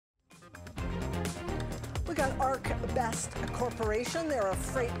We got ArcBest Corporation. They're a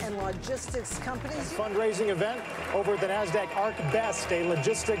freight and logistics company. Fundraising event over at the Nasdaq. ArcBest, a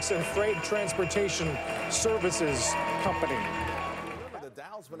logistics and freight transportation services company. Remember, the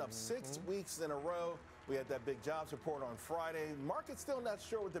Dow's been up 6 weeks in a row. We had that big jobs report on Friday. Market's still not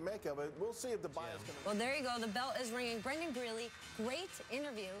sure what to make of it. We'll see if the buyers can. Well, there you go. The bell is ringing. Brendan Greeley, great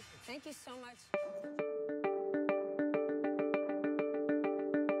interview. Thank you so much.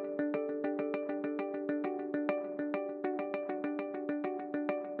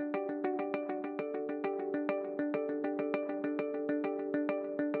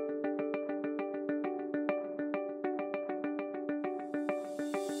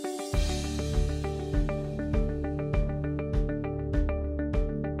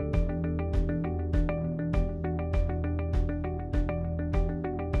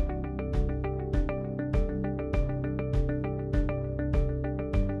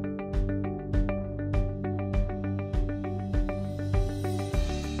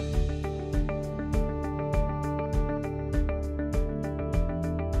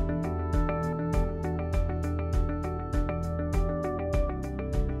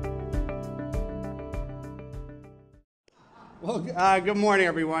 Well, good morning,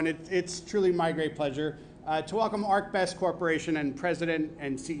 everyone. It's truly my great pleasure to welcome ArcBest Corporation and President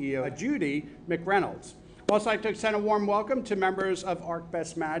and CEO Judy McReynolds. I'd also like to extend a warm welcome to members of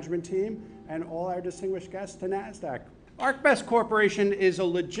ArcBest management team and all our distinguished guests to Nasdaq. ArcBest Corporation is a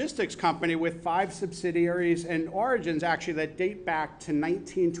logistics company with 5 subsidiaries and origins actually that date back to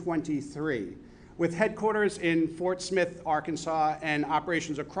 1923. With headquarters in Fort Smith, Arkansas, and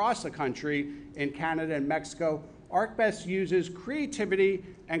operations across the country in Canada and Mexico, ArcBest uses creativity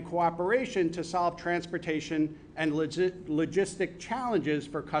and cooperation to solve transportation and logistic challenges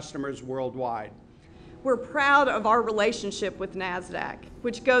for customers worldwide. We're proud of our relationship with Nasdaq,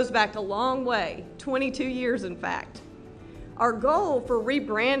 which goes back a long way, 22 years in fact. Our goal for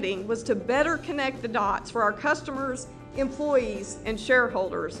rebranding was to better connect the dots for our customers, employees, and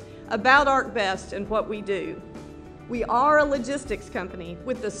shareholders about ArcBest and what we do. We are a logistics company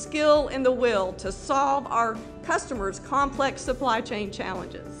with the skill and the will to solve our customers' complex supply chain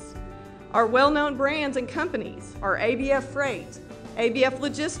challenges. Our well-known brands and companies are ABF Freight, ABF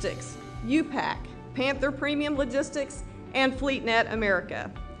Logistics, UPAC, Panther Premium Logistics, and FleetNet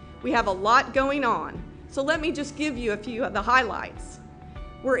America. We have a lot going on, so let me just give you a few of the highlights.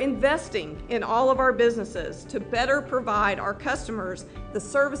 We're investing in all of our businesses to better provide our customers the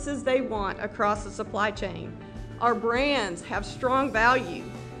services they want across the supply chain. Our brands have strong value.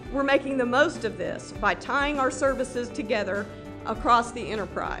 We're making the most of this by tying our services together across the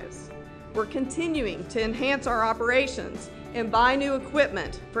enterprise. We're continuing to enhance our operations and buy new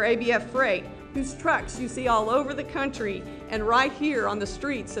equipment for ABF Freight, whose trucks you see all over the country and right here on the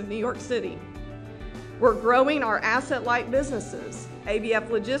streets of New York City. We're growing our asset-light businesses, ABF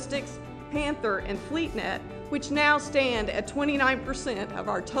Logistics, Panther, and FleetNet, which now stand at 29% of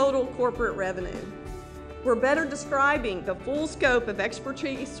our total corporate revenue. We're better describing the full scope of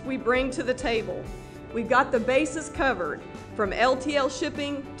expertise we bring to the table. We've got the bases covered, from LTL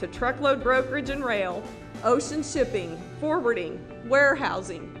shipping to truckload brokerage and rail, ocean shipping, forwarding,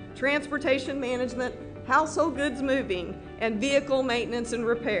 warehousing, transportation management, household goods moving, and vehicle maintenance and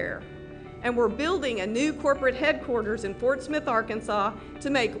repair. And we're building a new corporate headquarters in Fort Smith, Arkansas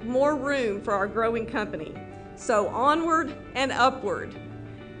to make more room for our growing company. So onward and upward.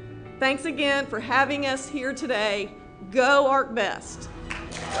 Thanks again for having us here today. Go ArcBest.